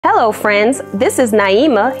Hello friends, this is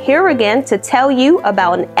Naima here again to tell you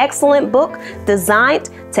about an excellent book designed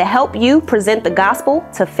to help you present the gospel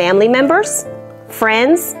to family members,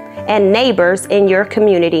 friends, and neighbors in your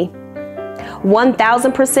community.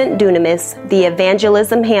 1000% Dunamis, the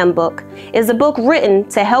Evangelism Handbook, is a book written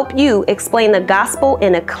to help you explain the gospel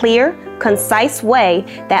in a clear, concise way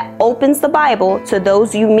that opens the Bible to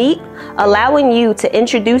those you meet, allowing you to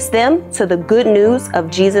introduce them to the good news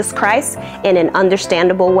of Jesus Christ in an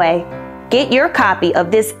understandable way. Get your copy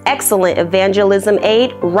of this excellent evangelism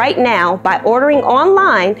aid right now by ordering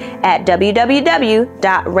online at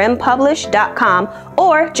www.rempublish.com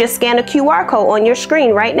or just scan a QR code on your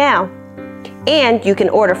screen right now. And you can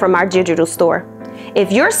order from our digital store.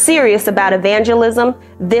 If you're serious about evangelism,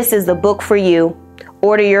 this is the book for you.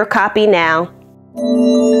 Order your copy now.